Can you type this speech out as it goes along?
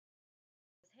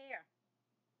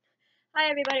Hi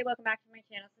everybody, welcome back to my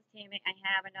channel. This is Tammy. I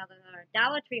have another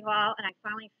Dollar Tree haul, and I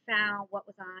finally found what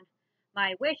was on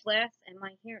my wish list, and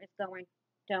my hair is going,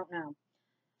 don't know.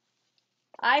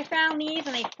 I found these,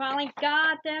 and I finally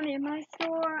got them in my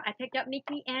store. I picked up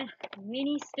Mickey and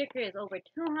Minnie stickers, over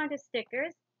 200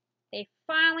 stickers. They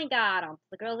finally got them.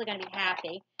 The girls are going to be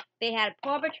happy. They had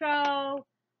Paw Patrol,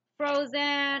 Frozen,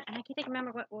 and I can't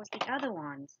remember what was the other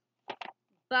ones.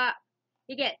 But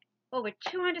you get over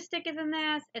 200 stickers in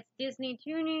this. It's Disney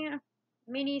Junior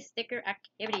mini sticker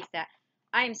activity set.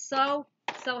 I am so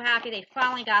happy they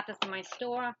finally got this in my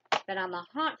store. Been on the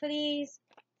hunt for these.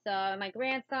 So my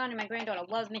grandson and my granddaughter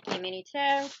loves Mickey and Minnie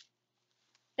too.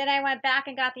 Then I went back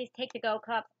and got these take-to-go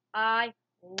cups. I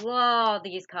love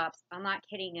these cups. I'm not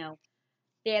kidding you.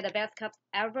 They're the best cups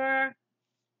ever.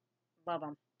 Love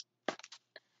them.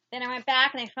 Then I went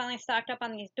back and I finally stocked up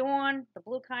on these Dawn. The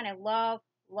blue kind I love.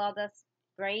 Love this.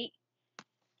 Great.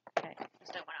 Okay,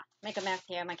 just don't want to make a mess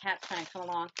here. My cat's trying to come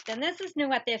along. Then this is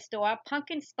new at their store.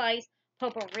 Pumpkin Spice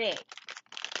Potpourri.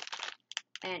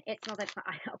 And it smells like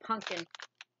a pumpkin. You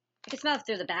can smell it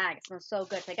through the bag. It smells so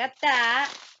good. So I got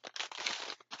that.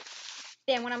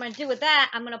 Then what I'm going to do with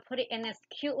that, I'm going to put it in this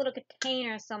cute little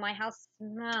container so my house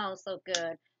smells so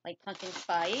good. Like pumpkin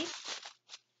spice.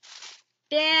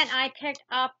 Then I picked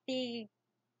up the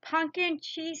pumpkin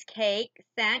cheesecake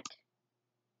scent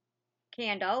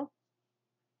candle.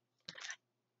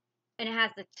 And it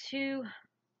has the 2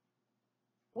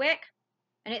 wick.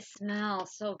 And it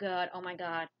smells so good. Oh my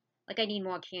god. Like I need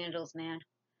more candles, man.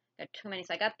 Got too many,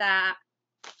 so I got that.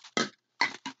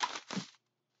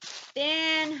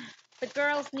 Then the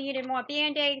girls needed more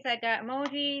band-aids. I got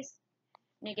emojis.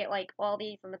 And you get like all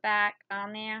these on the back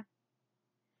on there.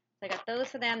 So I got those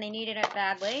for them. They needed it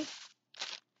badly.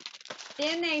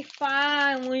 Then they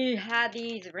finally had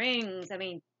these rings. I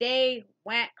mean, they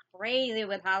went crazy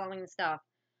with Halloween stuff.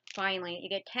 Finally. You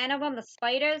get 10 of them. The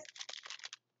spiders.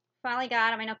 Finally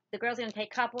got them. I know the girls are going to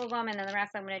take a couple of them, and then the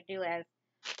rest I'm going to do as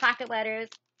pocket letters,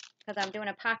 because I'm doing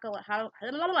a pocket, I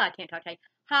can't talk today,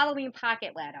 Halloween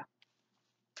pocket letter.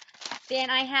 Then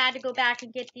I had to go back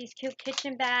and get these cute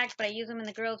kitchen bags, but I use them in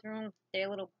the girls' room. They're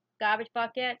little garbage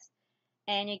buckets,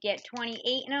 and you get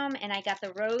 28 in them, and I got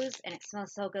the rose, and it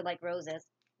smells so good like roses.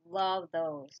 Love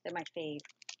those. They're my fave.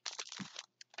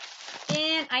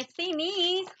 Then I seen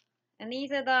these, and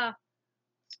these are the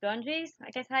scrunchies,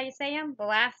 I guess how you say them. The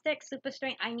elastic, super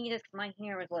straight. I need this because my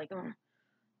hair is like, ugh,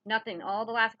 nothing. All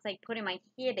the elastics I put in my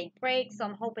hair, they break. So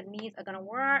I'm hoping these are going to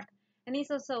work. And these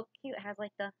are so cute. It has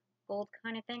like the gold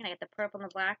kind of thing. And I got the purple and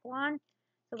the black one.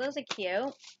 So those are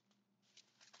cute.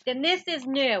 Then this is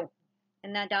new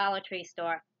in the Dollar Tree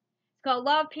store. It's called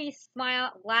Love, Peace,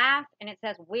 Smile, Laugh. And it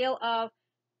says Wheel of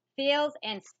Feels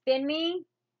and Spin Me.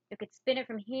 You could spin it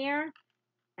from here.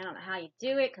 I don't know how you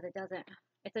do it because it doesn't.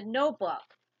 It's a notebook.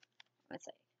 Let's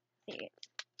see.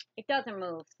 It doesn't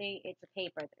move. See, it's a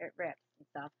paper. It rips and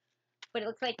stuff. But it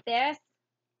looks like this.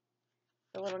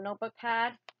 The little notebook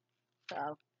pad.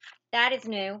 So that is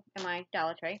new in my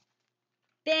Dollar Tree.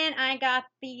 Then I got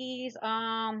these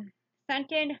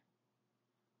scented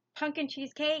pumpkin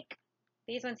cheesecake.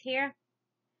 These ones here.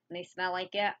 And they smell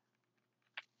like it.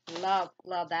 Love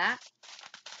that.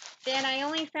 Then I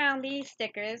only found these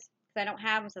stickers because I don't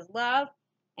have them. It says love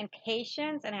and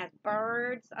patience, and it has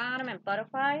birds on them and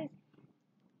butterflies.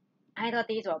 I thought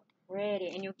these were pretty,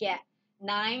 and you get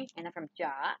 9, and they're from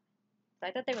Jot. So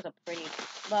I thought they were so pretty.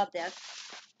 Love this.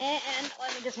 And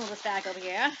let me just move this back over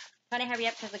here. Trying to hurry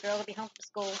up because the girls will be home from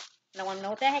school. And I want to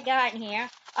know what the heck got in here.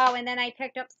 Oh, and then I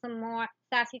picked up some more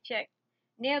Sassy Chick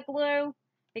nail glue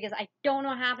because I don't know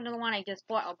what happened to the one I just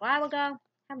bought a while ago. I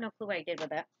have no clue what I did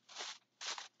with it.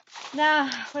 Now,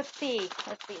 let's see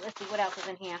what else is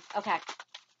in here. Okay.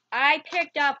 I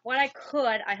picked up what I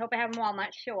could. I hope I have them all. I'm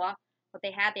not sure what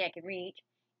they had there I could reach.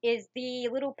 Is the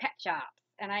little pet shops.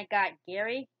 And I got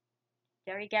Gary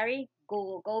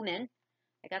Goldman.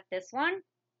 I got this one.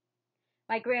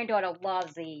 My granddaughter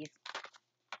loves these.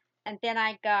 And then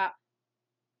I got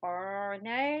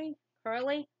Orne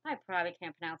Curly. I probably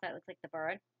can't pronounce that. It looks like the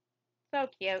bird. So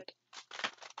cute.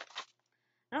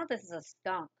 I don't know if this is a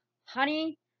skunk.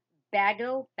 Honey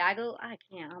Bagel. I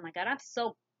can't. Oh my god, I'm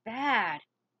so bad.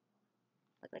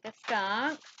 Looks like a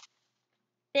skunk.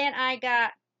 Then I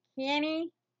got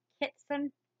Kenny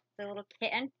Kitson. The little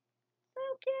kitten. So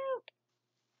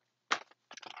cute.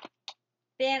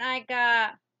 Then I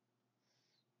got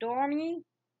Stormy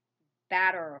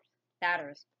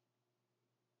Batters.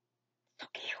 So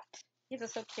cute. These are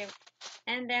so cute.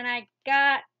 And then I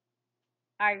got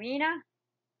Irina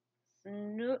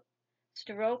Strokis.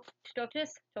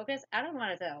 I don't know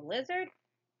what is it, a lizard?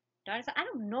 Dinosaur? I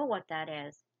don't know what that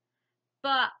is.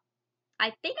 But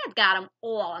I think I've got them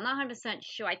all. I'm not 100%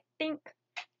 sure. I think,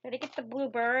 did I get the blue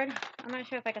bird? I'm not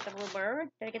sure if I got the blue bird.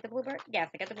 Did I get the blue bird? Yes,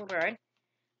 I got the blue bird.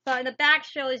 So in the back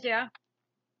shows you,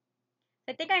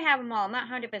 I think I have them all. I'm not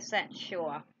 100%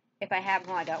 sure if I have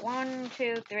them all. I got 1,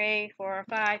 2, 3, 4,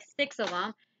 5, 6 of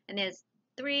them. And there's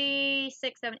 3,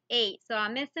 6, 7, 8. So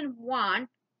I'm missing one.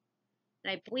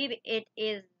 And I believe it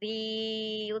is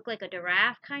the, look like a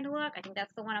giraffe kind of look. I think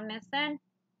that's the one I'm missing.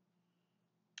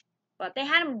 But they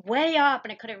had them way up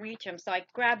and I couldn't reach them. So I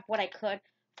grabbed what I could.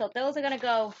 So those are going to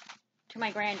go to my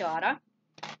granddaughter.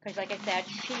 Because like I said,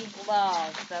 she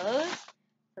loves those.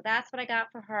 So that's what I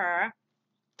got for her.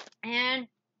 And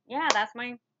yeah, that's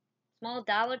my small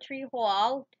Dollar Tree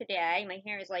haul today. My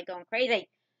hair is like going crazy.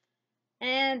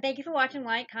 And thank you for watching.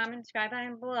 Like, comment, subscribe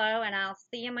down below. And I'll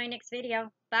see you in my next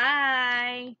video.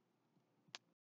 Bye.